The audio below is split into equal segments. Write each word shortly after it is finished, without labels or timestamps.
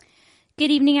Good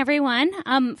evening,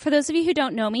 everyone. For those of you who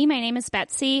don't know me, my name is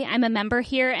Betsy. I'm a member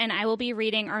here, and I will be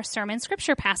reading our sermon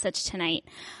scripture passage tonight.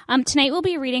 Tonight we'll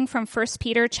be reading from 1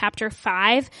 Peter chapter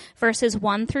 5, verses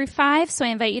 1 through 5, so I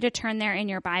invite you to turn there in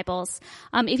your Bibles.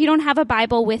 If you don't have a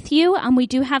Bible with you, we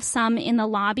do have some in the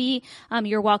lobby.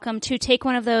 You're welcome to take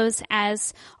one of those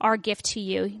as our gift to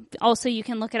you. Also, you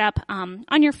can look it up on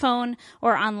your phone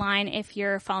or online if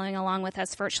you're following along with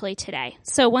us virtually today.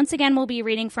 So once again, we'll be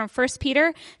reading from 1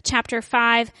 Peter chapter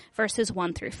 5, verses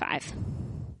 1 through 5.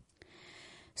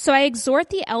 So I exhort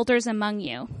the elders among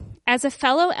you, as a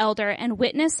fellow elder and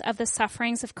witness of the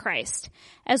sufferings of Christ,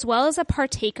 as well as a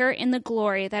partaker in the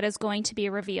glory that is going to be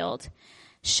revealed.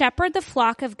 Shepherd the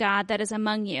flock of God that is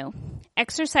among you,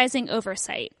 exercising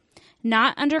oversight,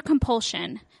 not under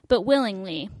compulsion, but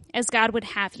willingly, as God would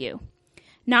have you,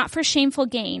 not for shameful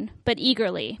gain, but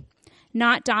eagerly,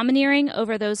 not domineering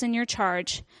over those in your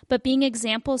charge, but being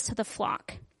examples to the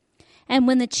flock. And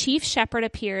when the chief shepherd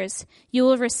appears, you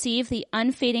will receive the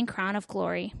unfading crown of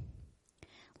glory.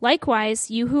 Likewise,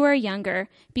 you who are younger,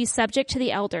 be subject to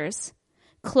the elders.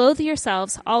 Clothe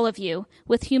yourselves, all of you,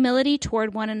 with humility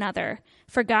toward one another,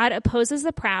 for God opposes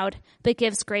the proud, but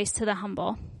gives grace to the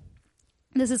humble.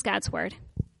 This is God's word.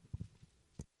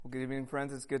 Well, good evening,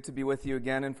 friends. It's good to be with you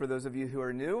again. And for those of you who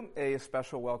are new, a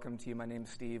special welcome to you. My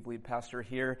name's Steve, lead pastor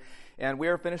here. And we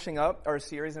are finishing up our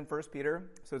series in 1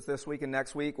 Peter. So it's this week and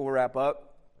next week we'll wrap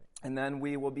up. And then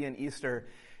we will be in Easter.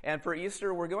 And for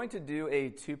Easter, we're going to do a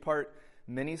two-part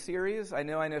mini-series. I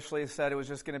know I initially said it was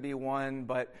just going to be one,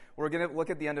 but we're going to look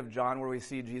at the end of John where we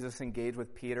see Jesus engage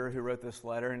with Peter, who wrote this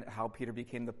letter, and how Peter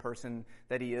became the person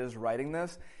that he is writing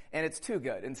this. And it's too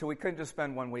good. And so we couldn't just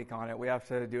spend 1 week on it. We have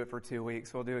to do it for 2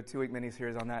 weeks. We'll do a 2-week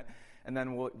mini-series on that, and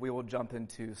then we will jump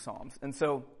into Psalms. And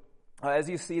so as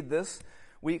you see, this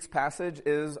week's passage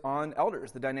is on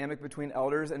elders, the dynamic between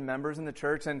elders and members in the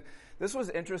church. And this was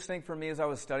interesting for me as I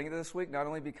was studying it this week, not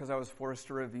only because I was forced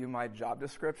to review my job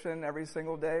description every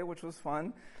single day, which was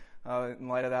fun. In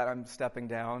light of that, I'm stepping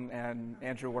down, and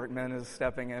Andrew Workman is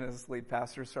stepping in as lead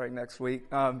pastor starting next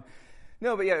week.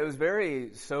 No, but yeah, it was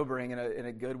very sobering in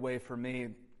a good way for me.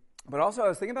 But also I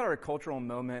was thinking about our cultural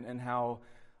moment and how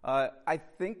I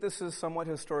think this is somewhat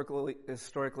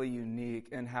historically unique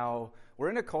in how we're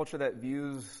in a culture that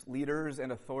views leaders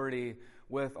and authority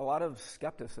with a lot of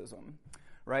skepticism,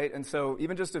 right? And so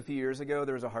even just a few years ago,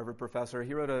 there was a Harvard professor.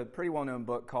 He wrote a pretty well-known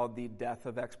book called The Death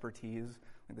of Expertise.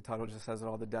 I think the title just says it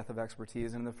all, The Death of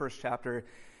Expertise. And in the first chapter,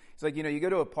 it's like, you go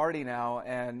to a party now,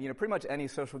 and, pretty much any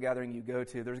social gathering you go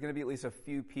to, there's going to be at least a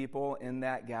few people in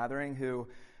that gathering who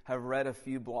have read a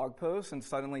few blog posts and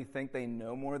suddenly think they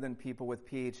know more than people with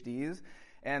PhDs,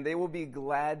 and they will be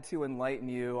glad to enlighten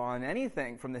you on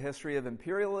anything from the history of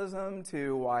imperialism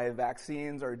to why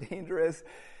vaccines are dangerous.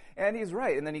 And he's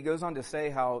right. And then he goes on to say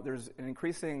how there's an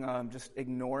increasing just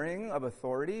ignoring of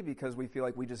authority because we feel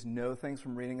like we just know things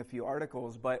from reading a few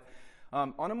articles. But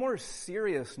on a more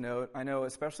serious note, I know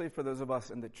especially for those of us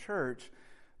in the church,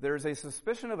 there's a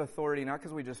suspicion of authority, not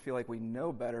because we just feel like we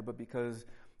know better, but because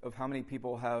of how many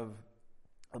people have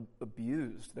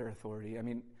abused their authority. I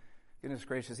mean, goodness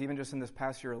gracious, even just in this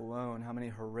past year alone, how many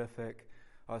horrific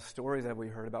stories have we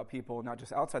heard about people, not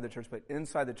just outside the church, but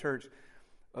inside the church,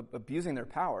 abusing their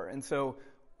power. And so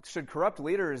should corrupt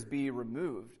leaders be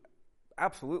removed?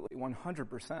 Absolutely,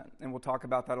 100%. And we'll talk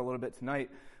about that a little bit tonight.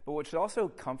 But what should also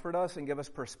comfort us and give us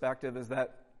perspective is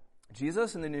that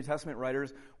Jesus and the New Testament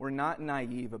writers were not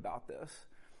naive about this.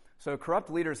 So corrupt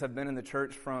leaders have been in the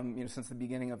church from since the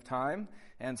beginning of time,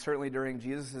 and certainly during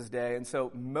Jesus' day. And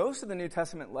so most of the New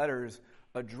Testament letters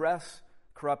address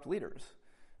corrupt leaders.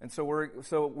 And so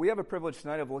we have a privilege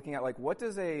tonight of looking at what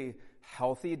does a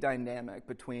healthy dynamic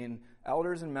between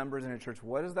elders and members in a church,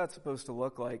 what is that supposed to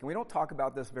look like? And we don't talk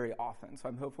about this very often, so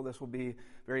I'm hopeful this will be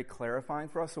very clarifying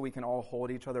for us so we can all hold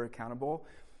each other accountable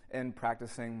in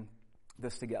practicing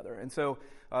this together. And so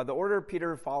the order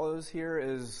Peter follows here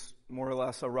is more or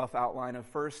less a rough outline of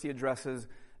first he addresses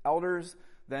elders,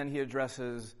 then he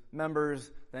addresses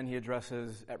members, then he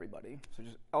addresses everybody. So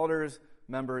just elders,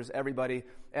 members, everybody.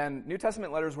 And New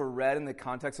Testament letters were read in the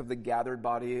context of the gathered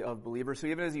body of believers. So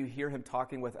even as you hear him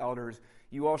talking with elders,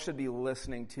 you all should be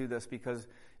listening to this because,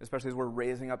 especially as we're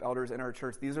raising up elders in our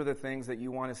church, these are the things that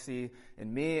you want to see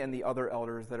in me and the other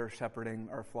elders that are shepherding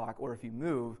our flock. Or if you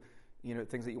move,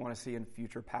 things that you want to see in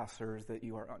future pastors that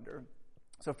you are under.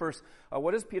 So first,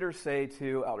 what does Peter say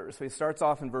to elders? So he starts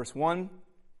off in verse 1.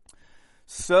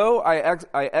 So I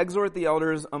exhort the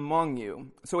elders among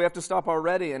you. So we have to stop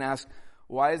already and ask,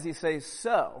 why does he say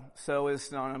so? So is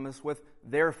synonymous with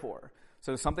therefore.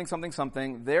 So something, something,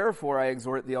 something. Therefore I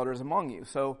exhort the elders among you.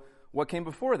 So what came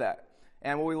before that?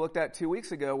 And what we looked at 2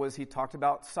 weeks ago was he talked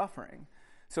about suffering.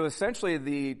 So essentially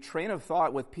the train of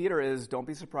thought with Peter is, don't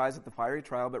be surprised at the fiery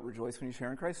trial, but rejoice when you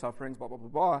share in Christ's sufferings, blah, blah, blah,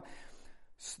 blah.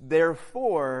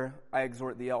 Therefore, I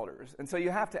exhort the elders. And so you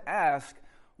have to ask,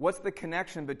 what's the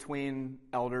connection between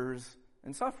elders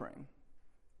and suffering?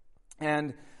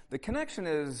 And the connection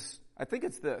is, I think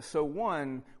it's this. So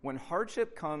one, when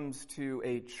hardship comes to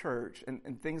a church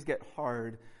and things get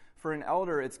hard, for an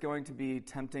elder it's going to be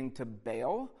tempting to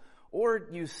bail, or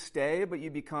you stay but you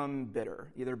become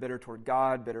bitter, either bitter toward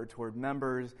God, bitter toward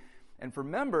members. And for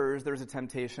members, there's a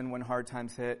temptation when hard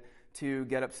times hit to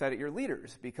get upset at your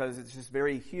leaders, because it's just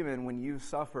very human when you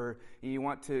suffer, you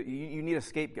need a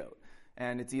scapegoat.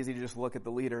 And it's easy to just look at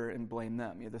the leader and blame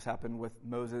them. This happened with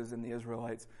Moses and the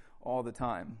Israelites all the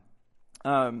time.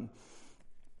 And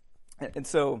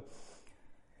so,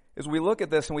 as we look at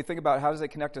this and we think about how does it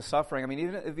connect to suffering, I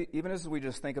mean, even as we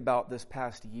just think about this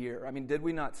past year, I mean, did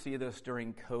we not see this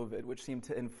during COVID, which seemed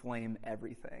to inflame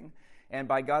everything? And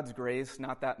by God's grace,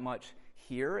 not that much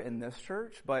here in this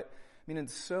church, but I mean, in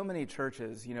so many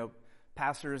churches,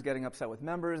 pastors getting upset with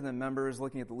members, and then members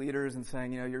looking at the leaders and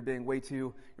saying, you're being way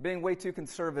too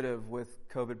conservative with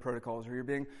COVID protocols, or you're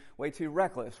being way too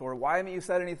reckless, or why haven't you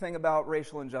said anything about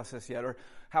racial injustice yet, or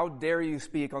how dare you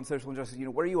speak on social injustice?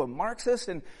 What are you, a Marxist?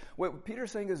 And what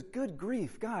Peter's saying is, good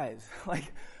grief, guys,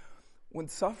 like when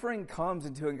suffering comes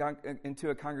into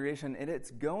a congregation, and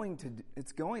it's going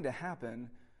to happen,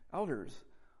 elders,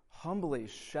 humbly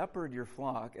shepherd your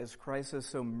flock as Christ has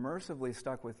so mercifully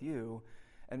stuck with you,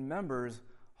 and members,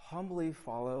 humbly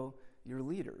follow your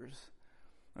leaders.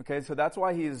 Okay, so that's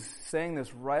why he's saying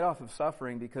this right off of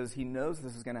suffering, because he knows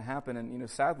this is going to happen. And,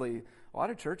 sadly, a lot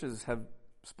of churches have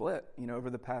split, over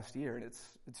the past year, and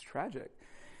it's tragic.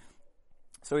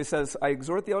 So he says, I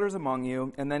exhort the elders among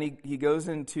you, and then he goes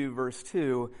into verse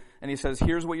 2, and he says,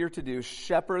 here's what you're to do,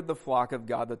 shepherd the flock of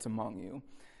God that's among you.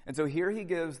 And so here he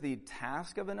gives the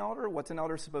task of an elder, what's an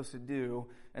elder supposed to do,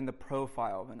 and the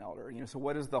profile of an elder. So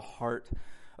what is the heart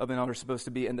of an elder supposed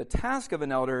to be? And the task of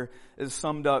an elder is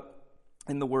summed up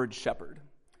in the word shepherd.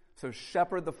 So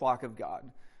shepherd the flock of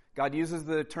God. God uses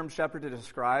the term shepherd to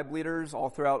describe leaders all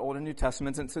throughout Old and New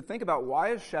Testaments. And so think about, why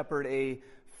is shepherd a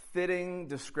fitting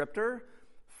descriptor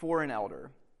for an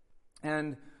elder?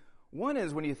 And one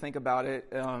is, when you think about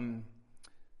it,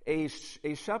 a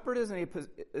shepherd is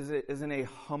in a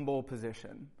humble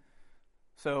position.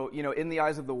 So, in the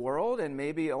eyes of the world, and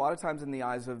maybe a lot of times in the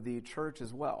eyes of the church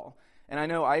as well. And I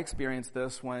know I experienced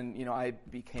this when, I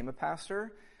became a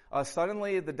pastor.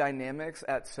 Suddenly the dynamics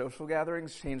at social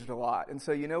gatherings changed a lot. And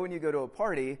so, when you go to a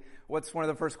party, what's one of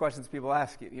the first questions people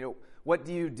ask you? What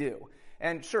do you do?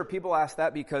 And sure, people ask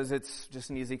that because it's just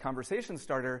an easy conversation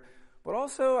starter. But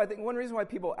also, I think one reason why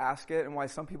people ask it, and why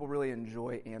some people really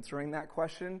enjoy answering that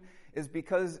question, is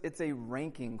because it's a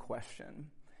ranking question,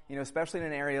 especially in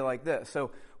an area like this.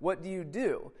 So, what do you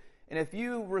do? And if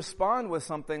you respond with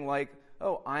something like,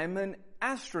 oh, I'm an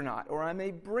astronaut, or I'm a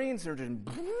brain surgeon,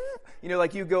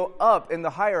 like you go up in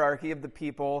the hierarchy of the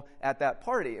people at that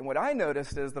party. And what I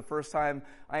noticed is, the first time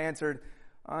I answered,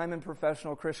 I'm in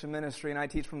professional Christian ministry and I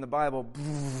teach from the Bible,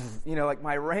 like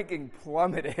my ranking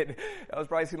plummeted. I was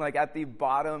probably seen at the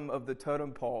bottom of the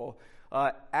totem pole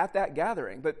at that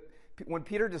gathering. But when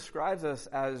Peter describes us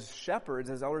as shepherds,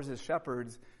 as elders as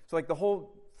shepherds, so the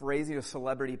whole phrase,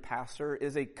 celebrity pastor,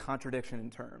 is a contradiction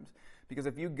in terms. Because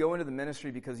if you go into the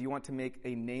ministry because you want to make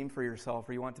a name for yourself,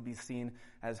 or you want to be seen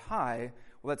as high,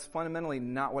 well, that's fundamentally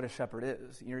not what a shepherd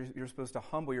is. You're supposed to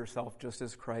humble yourself just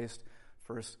as Christ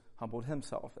first humbled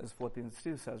himself, as Philippians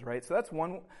 2 says, right? So that's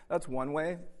one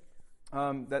way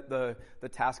that the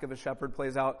task of a shepherd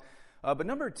plays out. But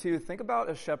number two, think about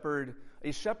a shepherd.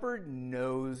 A shepherd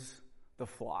knows the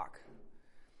flock.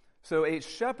 So a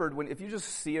shepherd, if you just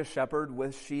see a shepherd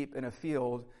with sheep in a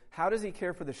field, how does he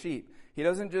care for the sheep? He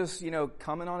doesn't just,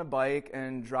 come in on a bike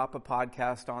and drop a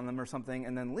podcast on them or something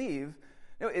and then leave.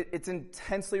 No, it's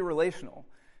intensely relational.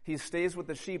 He stays with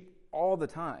the sheep all the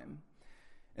time.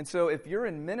 And so if you're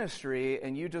in ministry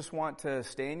and you just want to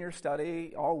stay in your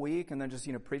study all week and then just,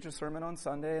 preach a sermon on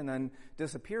Sunday and then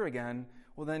disappear again,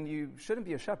 well, then you shouldn't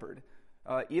be a shepherd,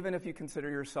 even if you consider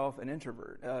yourself an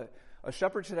introvert. A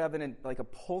shepherd should have a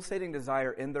pulsating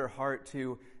desire in their heart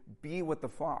to be with the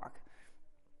flock.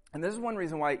 And this is one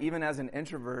reason why, even as an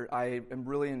introvert, I am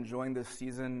really enjoying this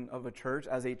season of a church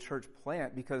as a church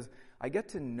plant, because I get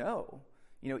to know,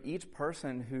 each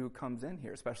person who comes in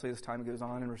here, especially as time goes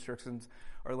on and restrictions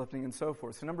are lifting and so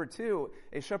forth. So number two,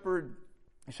 a shepherd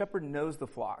knows the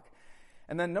flock.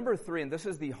 And then number three, and this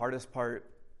is the hardest part,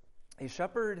 a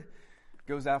shepherd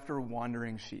goes after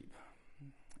wandering sheep.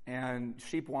 And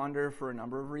sheep wander for a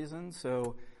number of reasons.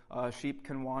 So sheep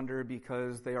can wander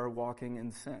because they are walking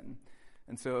in sin.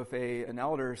 And so if an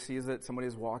elder sees that somebody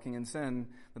is walking in sin,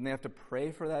 then they have to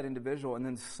pray for that individual and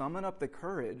then summon up the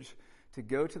courage to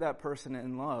go to that person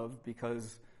in love,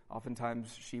 because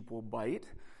oftentimes sheep will bite.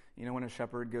 When a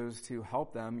shepherd goes to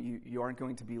help them, you aren't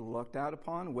going to be looked at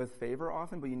upon with favor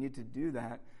often, but you need to do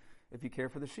that if you care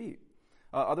for the sheep.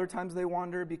 Other times they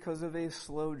wander because of a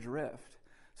slow drift.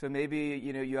 So maybe,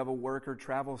 you have a work or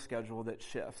travel schedule that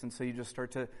shifts, and so you just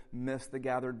start to miss the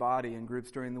gathered body in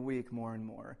groups during the week more and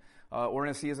more. Or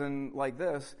in a season like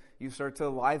this, you start to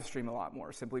live stream a lot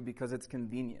more simply because it's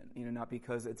convenient, not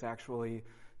because it's actually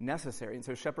necessary. And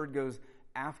so shepherd goes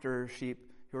after sheep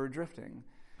who are drifting.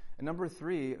 And number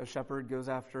 3, a shepherd goes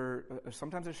after,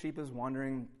 sometimes a sheep is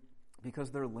wandering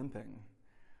because they're limping.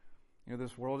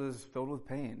 This world is filled with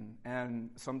pain,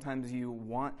 and sometimes you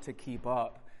want to keep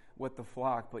up with the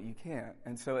flock, but you can't.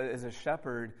 And so as a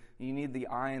shepherd, you need the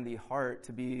eye and the heart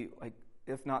to be, like,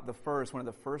 if not the first, one of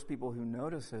the first people who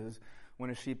notices when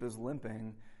a sheep is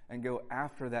limping, and go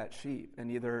after that sheep and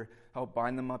either help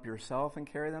bind them up yourself and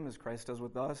carry them as Christ does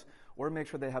with us, or make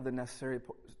sure they have the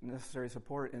necessary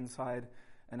support inside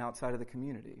and outside of the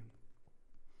community.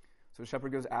 So a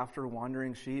shepherd goes after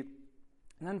wandering sheep.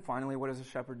 And then finally, what does a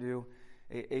shepherd do?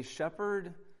 A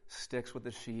shepherd sticks with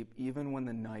the sheep even when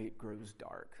the night grows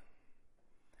dark.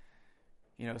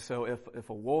 So if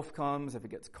a wolf comes, if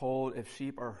it gets cold, if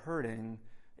sheep are hurting,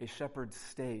 a shepherd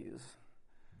stays.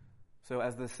 So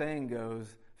as the saying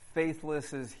goes,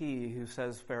 faithless is he who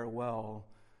says farewell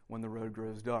when the road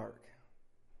grows dark.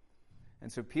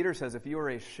 And so Peter says, if you are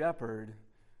a shepherd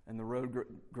and the road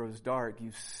grows dark,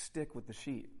 you stick with the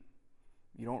sheep.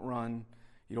 You don't run,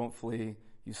 you don't flee,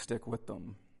 you stick with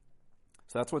them.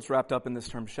 So that's what's wrapped up in this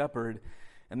term shepherd.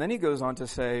 And then he goes on to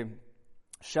say,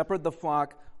 shepherd the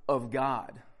flock of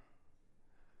God.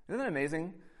 Isn't that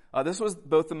amazing? This was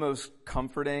both the most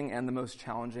comforting and the most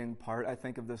challenging part, I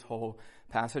think, of this whole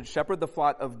passage. Shepherd the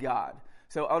flock of God.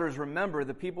 So elders, remember,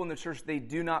 the people in the church, they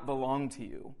do not belong to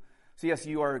you. So yes,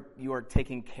 you are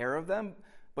taking care of them,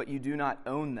 but you do not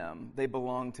own them. They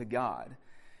belong to God.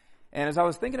 And as I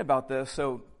was thinking about this,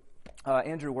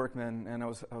 Andrew Workman, and I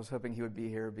was hoping he would be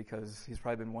here because he's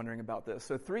probably been wondering about this.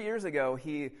 So 3 years ago,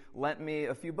 he lent me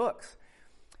a few books.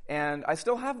 And I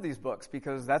still have these books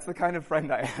because that's the kind of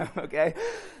friend I am, okay?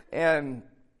 And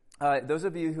those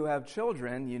of you who have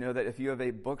children, you know that if you have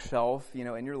a bookshelf,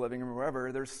 in your living room or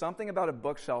wherever, there's something about a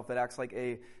bookshelf that acts like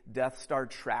a Death Star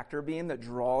tractor beam that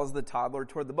draws the toddler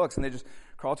toward the books. And they just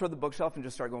crawl toward the bookshelf and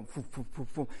just start going, poof, poof,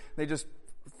 poof, poof. They just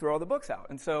throw all the books out.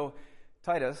 And so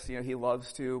Titus, he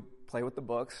loves to play with the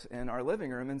books in our living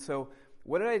room. And so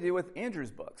what did I do with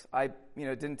Andrew's books? It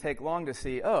didn't take long to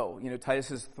see, Titus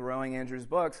is throwing Andrew's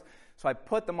books, so I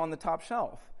put them on the top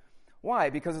shelf. Why?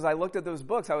 Because as I looked at those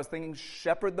books, I was thinking,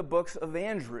 shepherd the books of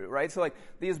Andrew, right? So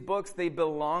these books, they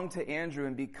belong to Andrew,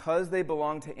 and because they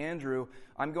belong to Andrew,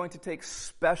 I'm going to take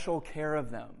special care of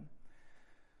them.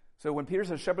 So when Peter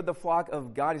says, shepherd the flock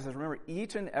of God, he says, remember,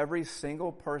 each and every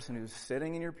single person who's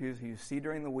sitting in your pews, who you see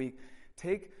during the week,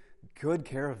 take good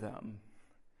care of them,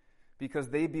 because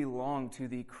they belong to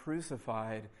the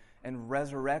crucified and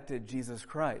resurrected Jesus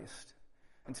Christ.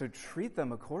 And so treat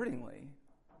them accordingly.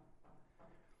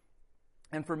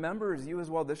 And for members, you as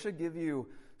well, this should give you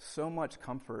so much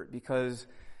comfort because,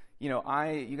 you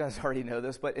guys already know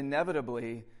this, but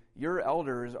inevitably, your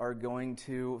elders are going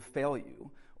to fail you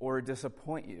or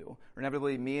disappoint you. Or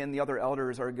inevitably, me and the other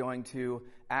elders are going to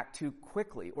act too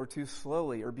quickly or too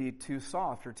slowly or be too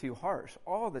soft or too harsh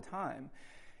all the time.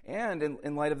 And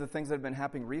in light of the things that have been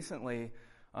happening recently,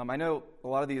 I know a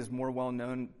lot of these more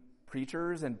well-known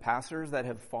preachers and pastors that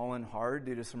have fallen hard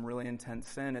due to some really intense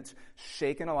sin. It's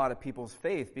shaken a lot of people's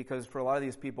faith because for a lot of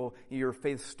these people, your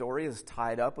faith story is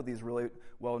tied up with these really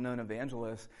well-known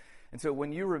evangelists. And so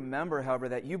when you remember, however,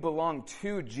 that you belong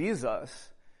to Jesus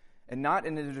and not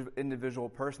an individual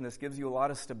person, this gives you a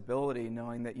lot of stability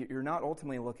knowing that you're not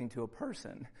ultimately looking to a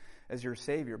person as your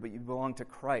Savior, but you belong to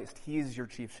Christ. He's your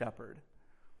chief shepherd.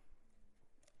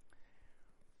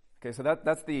 Okay, so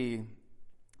that's the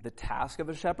task of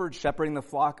a shepherd, shepherding the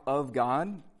flock of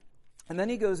God. And then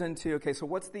he goes into, so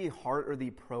what's the heart or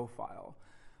the profile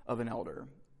of an elder?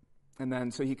 And then,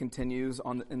 so he continues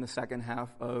in the second half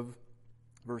of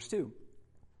verse 2.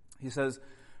 He says,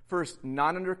 first,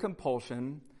 not under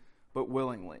compulsion, but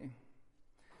willingly.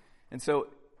 And so,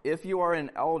 if you are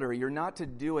an elder, you're not to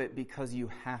do it because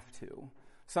you have to.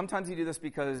 Sometimes you do this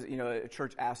because, a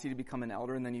church asks you to become an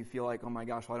elder and then you feel like, oh my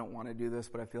gosh, well, I don't want to do this,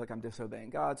 but I feel like I'm disobeying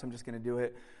God, so I'm just going to do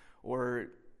it. Or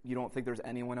you don't think there's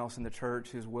anyone else in the church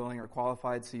who's willing or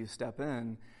qualified, so you step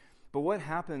in. But what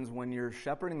happens when you're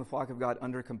shepherding the flock of God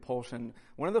under compulsion?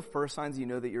 One of the first signs you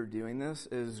know that you're doing this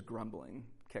is grumbling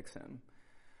kicks in.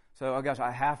 So, oh gosh,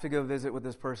 I have to go visit with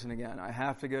this person again. I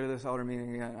have to go to this elder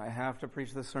meeting again. I have to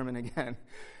preach this sermon again.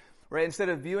 Right? Instead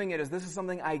of viewing it as this is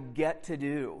something I get to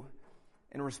do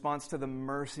in response to the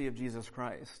mercy of Jesus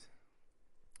Christ.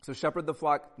 So shepherd the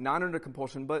flock not under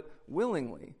compulsion, but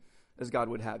willingly, as God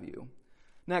would have you.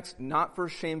 Next, not for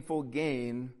shameful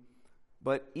gain,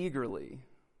 but eagerly.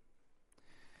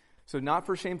 So not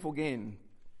for shameful gain.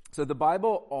 So the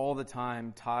Bible all the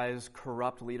time ties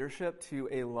corrupt leadership to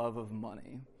a love of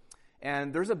money.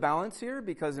 And there's a balance here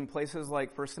because in places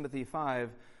like 1 Timothy 5,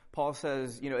 Paul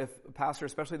says, if a pastor,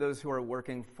 especially those who are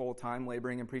working full-time,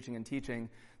 laboring and preaching and teaching,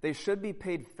 they should be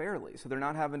paid fairly. So they're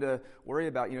not having to worry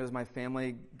about, is my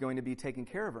family going to be taken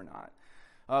care of or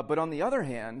not? But on the other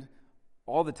hand,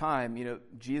 all the time,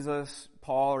 Jesus,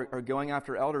 Paul are going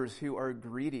after elders who are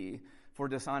greedy for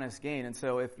dishonest gain. And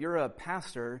so if you're a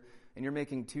pastor and you're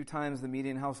making 2 times the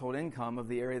median household income of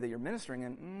the area that you're ministering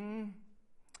in,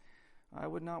 I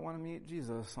would not want to meet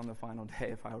Jesus on the final day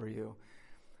if I were you.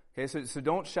 Okay, so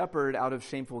don't shepherd out of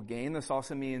shameful gain. This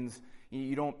also means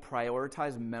you don't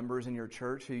prioritize members in your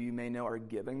church who you may know are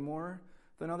giving more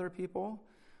than other people.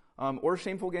 Or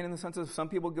shameful gain in the sense of some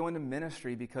people go into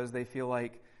ministry because they feel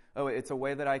like, it's a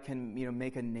way that I can,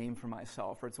 make a name for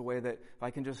myself. Or it's a way that if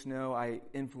I can just know I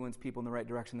influence people in the right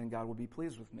direction, then God will be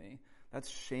pleased with me. That's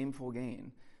shameful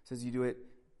gain. It says you do it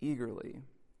eagerly.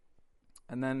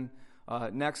 And then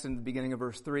next in the beginning of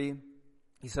verse 3,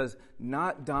 he says,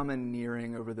 not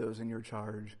domineering over those in your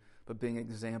charge, but being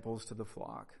examples to the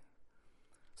flock.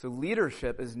 So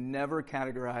leadership is never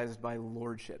categorized by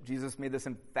lordship. Jesus made this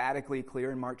emphatically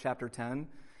clear in Mark chapter 10.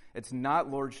 It's not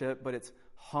lordship, but it's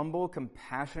humble,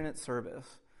 compassionate service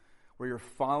where you're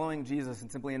following Jesus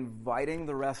and simply inviting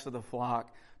the rest of the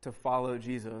flock to follow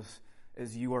Jesus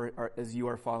as you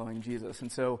are following Jesus.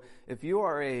 And so if you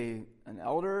are an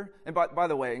elder, and by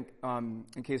the way,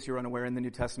 in case you're unaware, in the New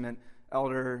Testament,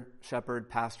 elder, shepherd,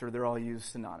 pastor, they're all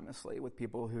used synonymously with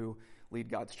people who lead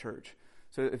God's church.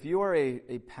 So if you are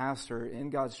a pastor in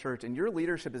God's church and your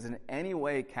leadership is in any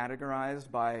way categorized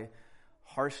by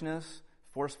harshness,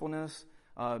 forcefulness,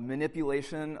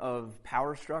 manipulation of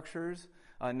power structures,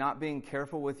 not being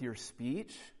careful with your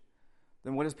speech,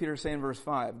 then what does Peter say in verse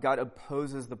 5? God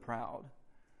opposes the proud.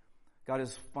 God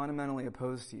is fundamentally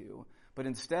opposed to you. But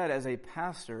instead, as a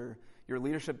pastor, your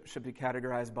leadership should be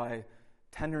categorized by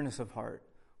tenderness of heart,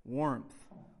 warmth,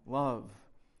 love,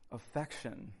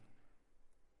 affection.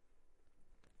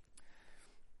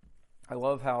 I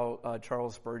love how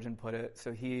Charles Spurgeon put it.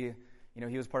 So he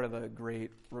was part of a great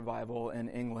revival in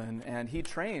England, and he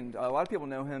trained, a lot of people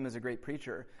know him as a great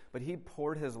preacher, but he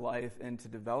poured his life into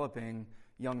developing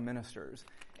young ministers.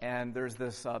 And there's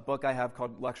this book I have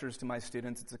called Lectures to My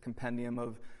Students. It's a compendium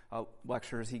of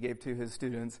lectures he gave to his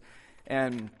students.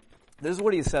 And this is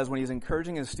what he says when he's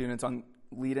encouraging his students on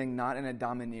leading not in a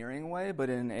domineering way, but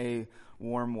in a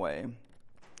warm way.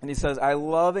 And he says, I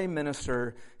love a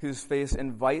minister whose face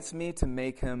invites me to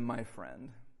make him my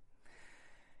friend.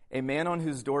 A man on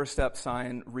whose doorstep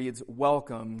sign reads,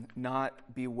 welcome,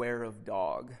 not beware of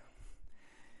dog.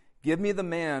 Give me the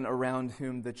man around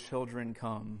whom the children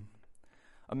come.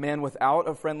 A man without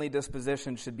a friendly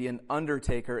disposition should be an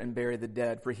undertaker and bury the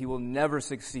dead, for he will never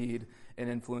succeed in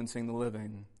influencing the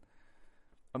living.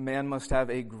 A man must have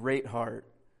a great heart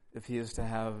if he is to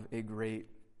have a great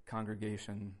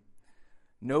congregation.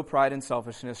 No pride and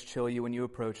selfishness chill you when you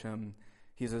approach him.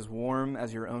 He's as warm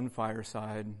as your own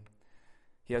fireside.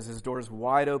 He has his doors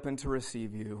wide open to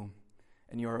receive you,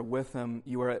 and you are with him.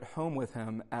 You are at home with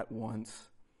him at once,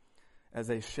 as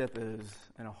a ship is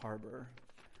in a harbor.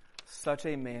 Such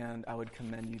a man I would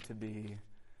commend you to be,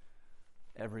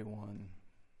 everyone.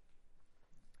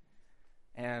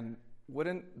 And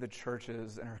wouldn't the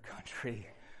churches in our country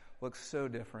look so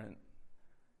different,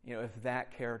 if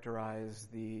that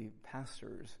characterized the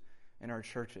pastors in our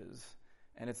churches?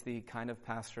 And it's the kind of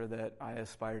pastor that I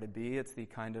aspire to be. It's the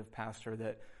kind of pastor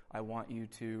that I want you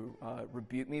to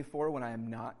rebuke me for when I am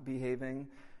not behaving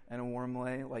in a warm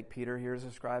way, like Peter here is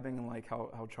describing, and like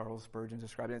how Charles Spurgeon is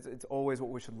describing. It's always what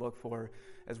we should look for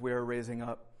as we are raising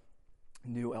up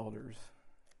new elders.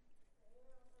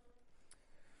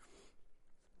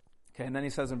 Okay, and then he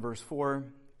says in verse 4,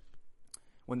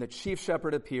 when the chief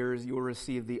shepherd appears, you will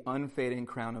receive the unfading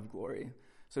crown of glory.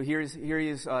 So here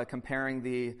he's comparing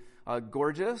the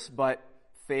gorgeous but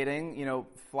fading,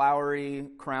 flowery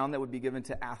crown that would be given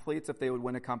to athletes if they would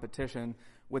win a competition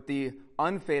with the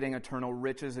unfading eternal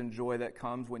riches and joy that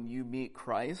comes when you meet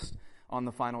Christ on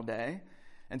the final day.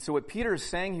 And so what Peter's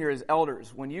saying here is,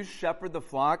 elders, when you shepherd the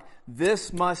flock,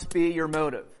 this must be your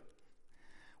motive.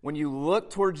 When you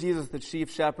look toward Jesus, the chief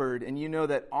shepherd, and you know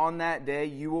that on that day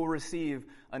you will receive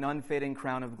an unfading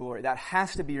crown of glory, that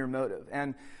has to be your motive.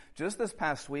 And just this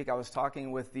past week, I was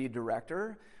talking with the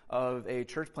director of a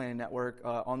church planting network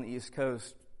on the East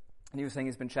Coast, and he was saying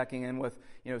he's been checking in with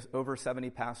over 70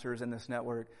 pastors in this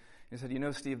network. He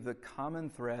said, Steve, the common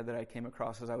thread that I came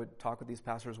across as I would talk with these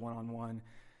pastors one-on-one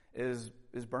is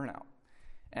burnout.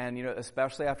 And,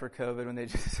 especially after COVID, when they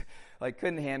just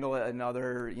couldn't handle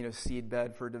another, seed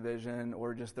bed for division,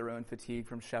 or just their own fatigue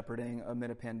from shepherding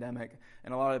amid a pandemic.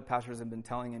 And a lot of pastors have been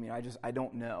telling him, I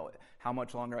don't know how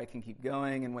much longer I can keep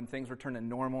going. And when things return to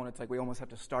normal and it's like we almost have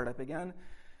to start up again,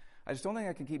 I just don't think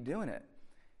I can keep doing it.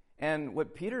 And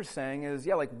what Peter's saying is,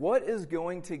 what is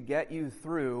going to get you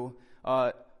through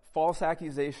false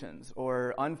accusations,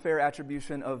 or unfair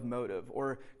attribution of motive,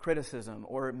 or criticism,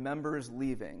 or members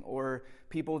leaving, or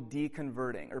people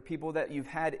deconverting, or people that you've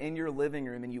had in your living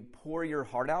room and you pour your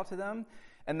heart out to them,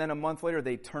 and then a month later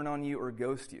they turn on you or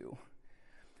ghost you.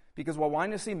 Because while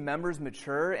wanting to see members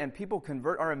mature and people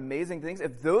convert are amazing things,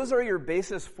 if those are your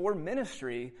basis for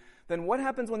ministry, then what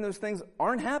happens when those things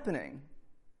aren't happening?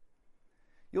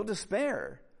 You'll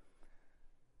despair.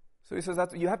 So he says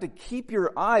that you have to keep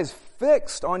your eyes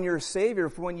fixed on your Savior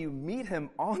for when you meet him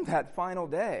on that final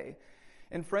day.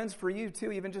 And friends, for you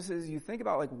too, even just as you think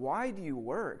about why do you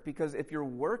work? Because if you're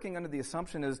working under the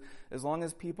assumption is as long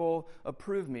as people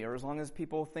approve me, or as long as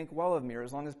people think well of me, or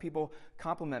as long as people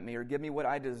compliment me or give me what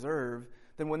I deserve,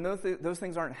 then when those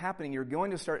things aren't happening, you're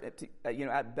going to start,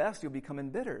 at best you'll become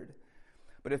embittered.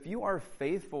 But if you are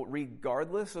faithful,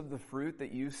 regardless of the fruit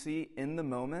that you see in the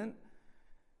moment,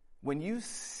 when you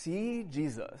see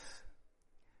Jesus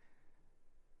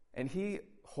and he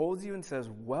holds you and says,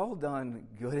 well done,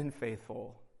 good and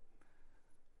faithful,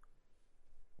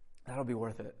 that'll be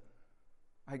worth it.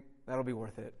 That'll be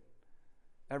worth it.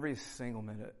 Every single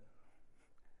minute.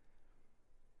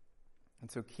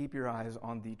 And so keep your eyes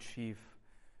on the chief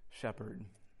shepherd.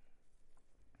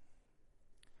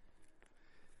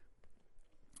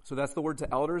 So that's the word to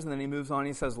elders, and then he moves on.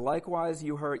 He says, likewise,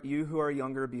 you who are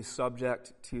younger, be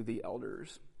subject to the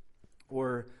elders,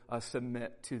 or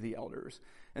submit to the elders.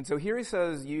 And so here he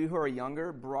says, you who are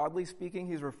younger, broadly speaking,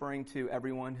 he's referring to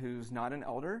everyone who's not an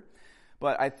elder.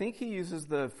 But I think he uses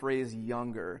the phrase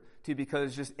younger, too,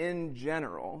 because just in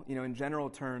general, in general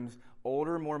terms,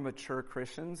 older, more mature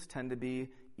Christians tend to be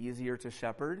easier to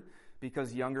shepherd,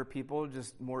 because younger people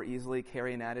just more easily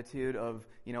carry an attitude of,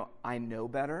 I know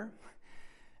better.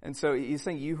 And so he's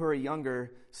saying, you who are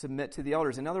younger, submit to the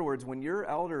elders. In other words, when your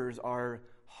elders are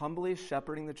humbly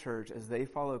shepherding the church as they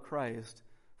follow Christ,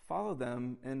 follow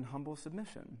them in humble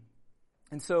submission.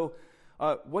 And so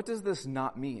what does this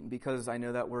not mean? Because I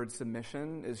know that word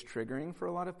submission is triggering for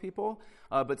a lot of people,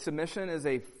 but submission is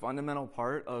a fundamental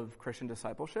part of Christian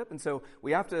discipleship. And so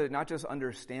we have to not just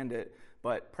understand it,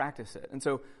 but practice it. And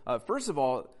so first of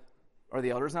all, are the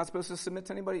elders not supposed to submit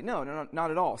to anybody? No, not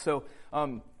at all. So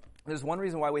there's one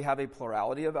reason why we have a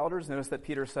plurality of elders. Notice that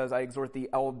Peter says, I exhort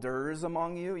the elders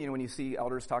among you. When you see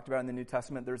elders talked about in the New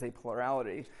Testament, there's a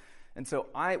plurality. And so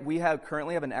we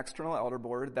currently have an external elder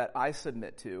board that I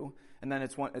submit to. And then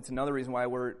it's another reason why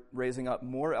we're raising up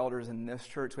more elders in this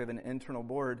church. We have an internal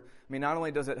board. Not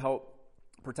only does it help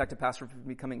protect a pastor from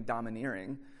becoming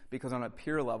domineering, because on a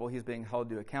peer level, he's being held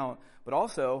to account, but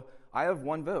also I have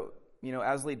one vote.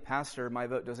 As lead pastor, my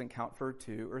vote doesn't count for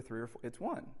 2 or 3 or 4, it's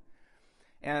 1.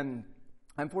 And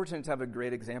I'm fortunate to have a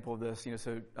great example of this.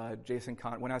 Jason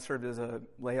when I served as a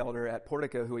lay elder at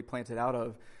Portico, who we planted out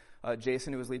of,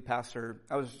 Jason, who was lead pastor,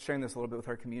 I was sharing this a little bit with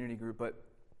our community group, but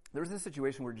there was this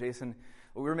situation where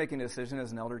we were making a decision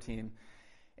as an elder team,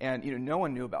 and no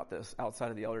one knew about this outside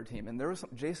of the elder team, and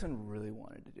Jason really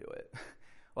wanted to do it,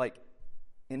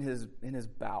 in his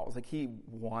bowels, he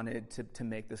wanted to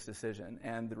make this decision,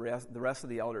 and the rest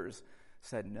of the elders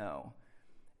said no,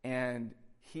 and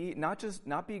he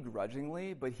not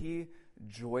begrudgingly, but he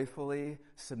joyfully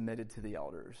submitted to the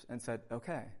elders and said,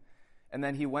 okay. And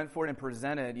then he went forward and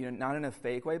presented, not in a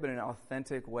fake way, but in an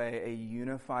authentic way, a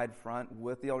unified front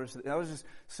with the elders. That was just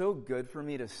so good for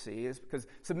me to see, is because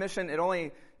submission, you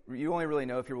only really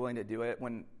know if you're willing to do it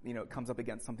when, it comes up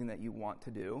against something that you want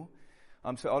to do.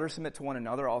 So elders submit to one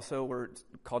another. Also, we're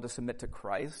called to submit to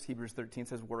Christ. Hebrews 13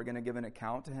 says we're going to give an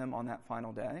account to him on that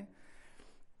final day.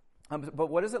 But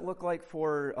what does it look like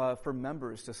for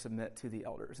members to submit to the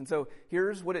elders? And so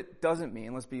here's what it doesn't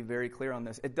mean. Let's be very clear on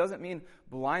this. It doesn't mean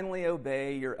blindly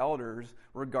obey your elders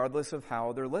regardless of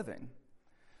how they're living.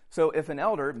 So if an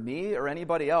elder, me or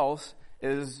anybody else,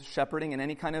 is shepherding in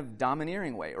any kind of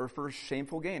domineering way or for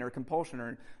shameful gain or compulsion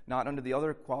or not under the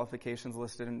other qualifications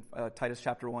listed in Titus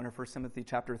chapter 1 or 1 Timothy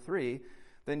chapter 3,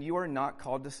 then you are not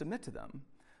called to submit to them.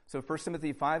 So 1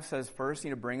 Timothy 5 says first,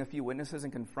 bring a few witnesses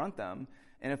and confront them.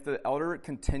 And if the elder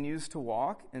continues to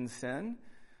walk in sin,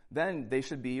 then they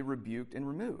should be rebuked and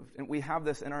removed. And we have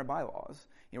this in our bylaws,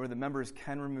 where the members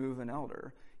can remove an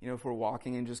elder, if we're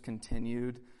walking in just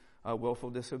continued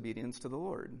willful disobedience to the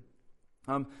Lord.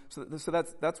 So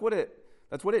that's what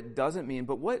it doesn't mean.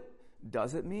 But what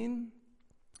does it mean?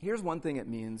 Here's one thing it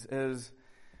means is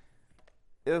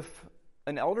if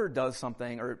an elder does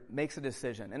something or makes a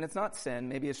decision, and it's not sin,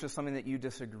 maybe it's just something that you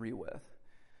disagree with,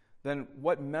 then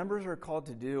what members are called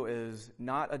to do is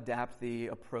not adapt the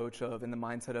approach of, in the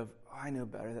mindset of, I know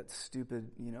better, that stupid,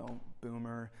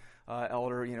 boomer,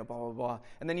 elder, blah, blah, blah.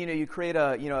 And then, you create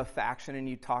a faction and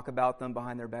you talk about them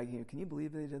behind their back. Can you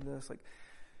believe they did this?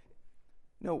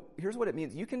 No, here's what it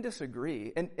means. You can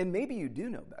disagree, and maybe you do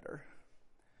know better.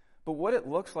 But what it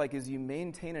looks like is you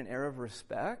maintain an air of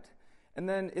respect, and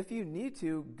then if you need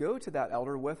to, go to that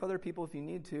elder with other people if you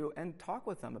need to, and talk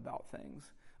with them about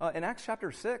things. In Acts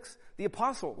chapter 6, the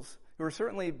apostles, who are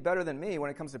certainly better than me when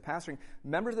it comes to pastoring,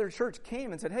 members of their church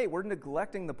came and said, hey, we're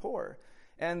neglecting the poor.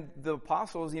 And the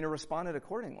apostles, responded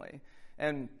accordingly.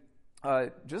 And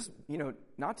just,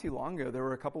 not too long ago, there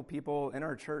were a couple people in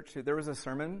our church there was a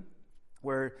sermon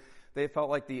where they felt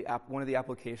like one of the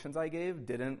applications I gave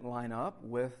didn't line up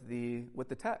with the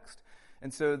text.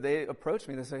 And so they approached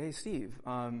me. They said, hey, Steve,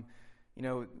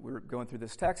 we're going through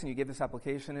this text and you gave this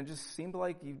application and it just seemed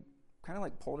like you kind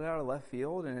of pulled it out of left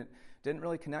field and it didn't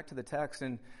really connect to the text.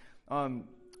 And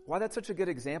why that's such a good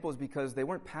example is because they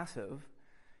weren't passive,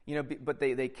 but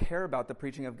they care about the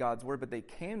preaching of God's word, but they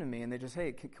came to me and they just,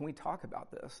 hey, can we talk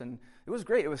about this? And it was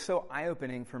great. It was so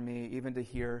eye-opening for me even to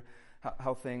hear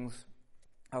how things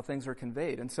are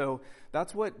conveyed. And so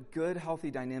that's what good,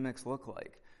 healthy dynamics look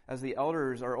like. As the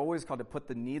elders are always called to put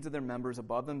the needs of their members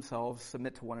above themselves,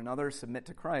 submit to one another, submit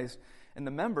to Christ. And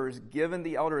the members, given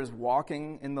the elder is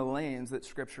walking in the lanes that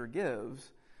Scripture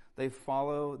gives, they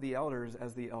follow the elders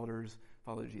as the elders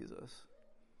follow Jesus.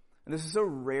 And this is so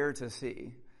rare to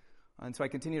see. And so I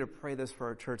continue to pray this for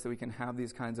our church that we can have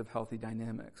these kinds of healthy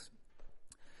dynamics.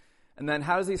 And then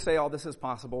how does he say all this is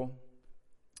possible?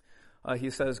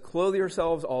 He says, clothe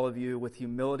yourselves, all of you, with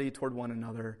humility toward one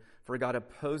another, for God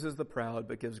opposes the proud,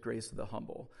 but gives grace to the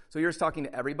humble. So here's talking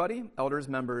to everybody, elders,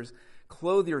 members,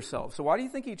 clothe yourselves. So why do you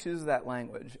think he chooses that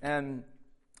language? And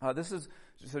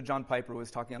so John Piper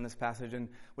was talking on this passage, and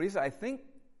what he said, I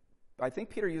think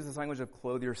Peter used this language of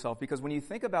clothe yourself, because when you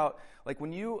think about,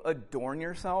 when you adorn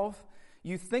yourself,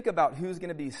 you think about who's going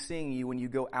to be seeing you when you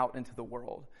go out into the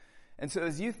world. And so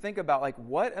as you think about,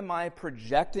 what am I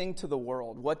projecting to the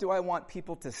world? What do I want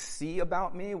people to see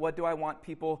about me? What do I want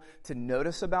people to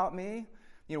notice about me?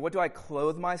 What do I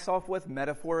clothe myself with,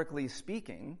 metaphorically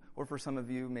speaking, or for some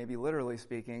of you, maybe literally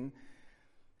speaking?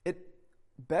 It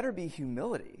better be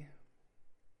humility.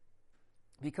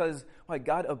 Because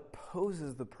God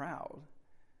opposes the proud,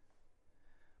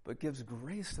 but gives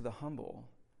grace to the humble.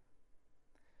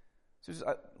 So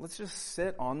let's just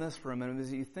sit on this for a minute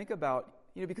as you think about,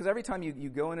 because every time you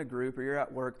go in a group or you're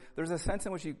at work, there's a sense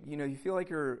in which you feel like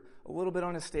you're a little bit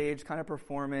on a stage, kind of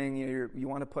performing. You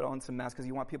want to put on some masks because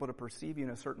you want people to perceive you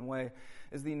in a certain way.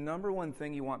 Is the number one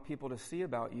thing you want people to see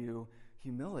about you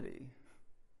humility?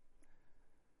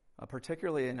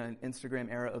 Particularly in an Instagram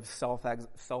era of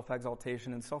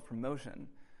self-exaltation and self-promotion.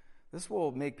 This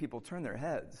will make people turn their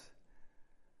heads.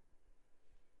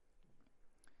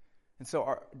 And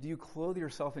so do you clothe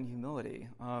yourself in humility?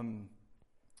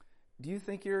 Do you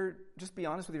think just be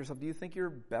honest with yourself, do you think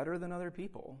you're better than other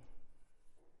people?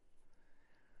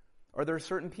 Are there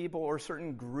certain people or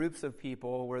certain groups of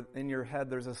people where in your head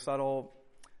there's a subtle,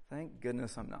 thank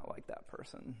goodness I'm not like that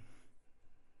person?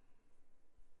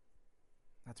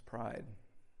 That's pride.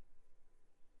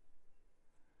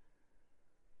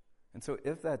 And so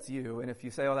if that's you, and if you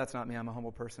say, oh, that's not me, I'm a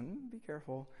humble person, be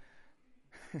careful.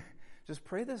 Just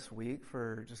pray this week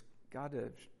for just God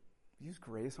to use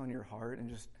grace on your heart and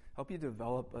just help you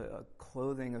develop a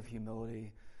clothing of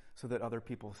humility so that other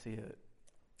people see it.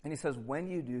 And he says, when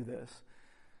you do this,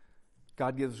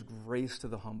 God gives grace to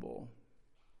the humble.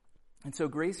 And so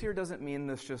grace here doesn't mean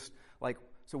this just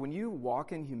so when you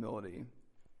walk in humility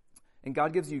and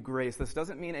God gives you grace, this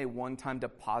doesn't mean a one-time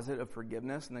deposit of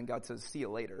forgiveness and then God says, see you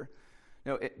later.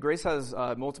 No, grace has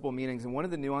multiple meanings, and one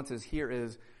of the nuances here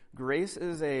is grace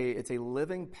is a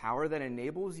living power that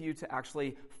enables you to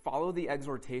actually follow the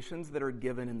exhortations that are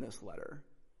given in this letter.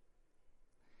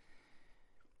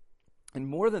 And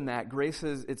more than that, grace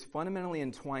it's fundamentally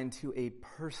entwined to a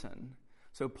person.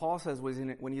 So Paul says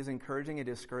when he's encouraging a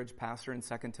discouraged pastor in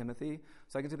 2 Timothy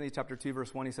chapter 2,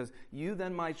 verse 1, he says, "You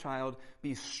then, my child,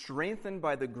 be strengthened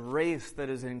by the grace that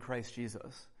is in Christ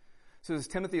Jesus." So as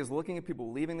Timothy is looking at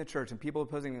people leaving the church and people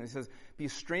opposing him, he says, "Be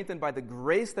strengthened by the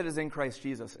grace that is in Christ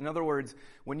Jesus." In other words,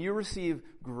 when you receive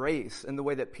grace in the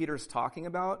way that Peter's talking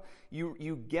about,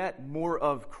 you get more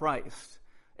of Christ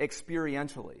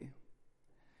experientially.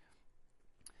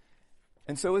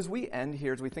 And so as we end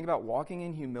here, as we think about walking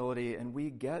in humility and we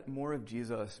get more of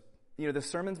Jesus, the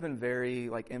sermon's been very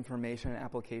information and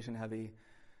application heavy.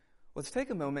 Let's take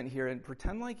a moment here and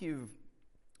pretend like you've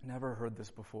never heard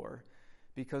this before.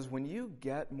 Because when you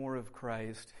get more of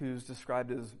Christ, who's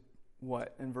described as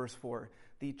what in verse 4?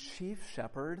 The chief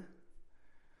shepherd.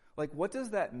 What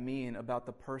does that mean about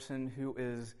the person who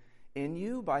is in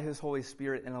you by his Holy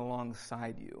Spirit and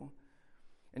alongside you?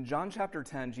 In John chapter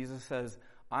 10, Jesus says,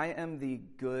 I am the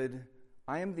good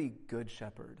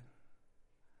shepherd.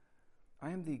 I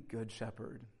am the good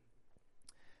shepherd.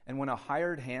 And when a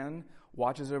hired hand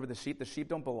watches over the sheep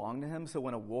don't belong to him. So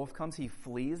when a wolf comes, he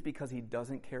flees because he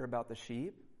doesn't care about the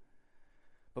sheep.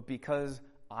 But because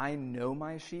I know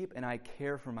my sheep and I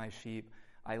care for my sheep,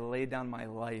 I lay down my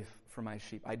life for my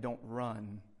sheep. I don't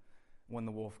run when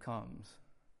the wolf comes.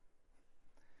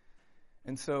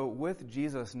 And so with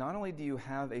Jesus, not only do you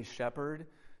have a shepherd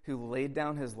who laid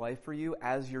down his life for you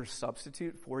as your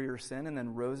substitute for your sin and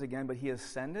then rose again, but he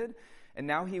ascended, and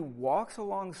now he walks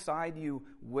alongside you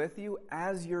with you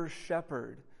as your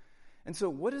shepherd. And so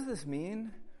what does this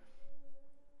mean?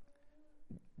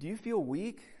 Do you feel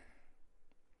weak?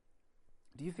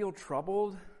 Do you feel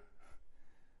troubled?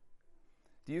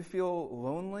 Do you feel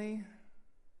lonely?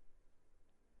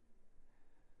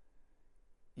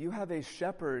 You have a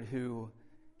shepherd who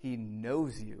he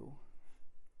knows you.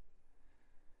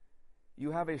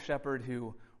 You have a shepherd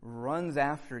who runs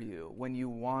after you when you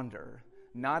wander,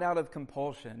 not out of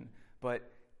compulsion, but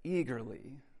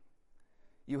eagerly.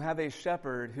 You have a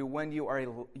shepherd who, when you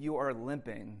are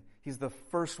limping, he's the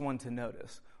first one to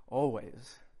notice,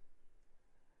 always.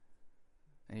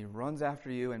 And he runs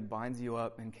after you and binds you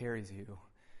up and carries you.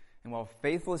 And while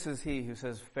faithless is he who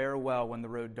says farewell when the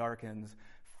road darkens,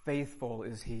 faithful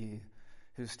is he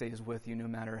who stays with you no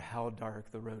matter how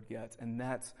dark the road gets. And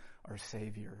that's our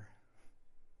Savior.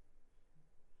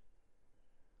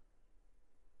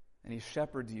 And he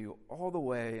shepherds you all the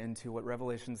way into what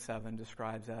Revelation 7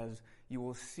 describes as, you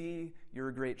will see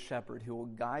your great shepherd who will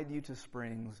guide you to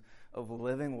springs of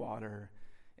living water,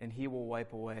 and he will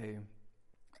wipe away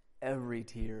every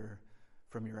tear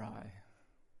from your eye.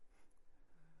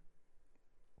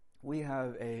 We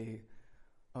have an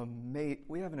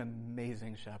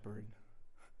amazing shepherd.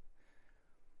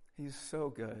 He's so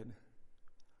good.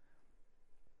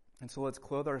 And so let's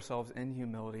clothe ourselves in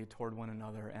humility toward one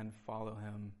another and follow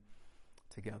him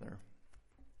together.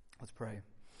 Let's pray.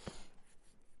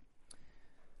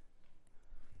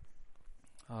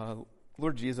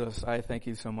 Lord Jesus, I thank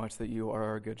you so much that you are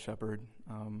our good shepherd.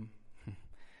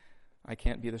 I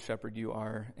can't be the shepherd you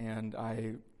are, and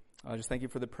I just thank you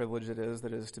for the privilege it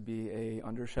is to be a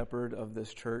under shepherd of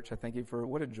this church. I thank you for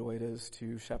what a joy it is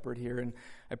to shepherd here, and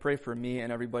I pray for me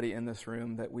and everybody in this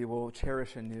room that we will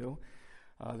cherish anew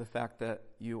the fact that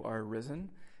you are risen,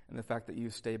 and the fact that you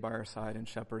stay by our side and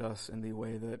shepherd us in the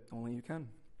way that only you can.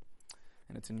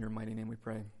 And it's in your mighty name we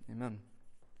pray. Amen.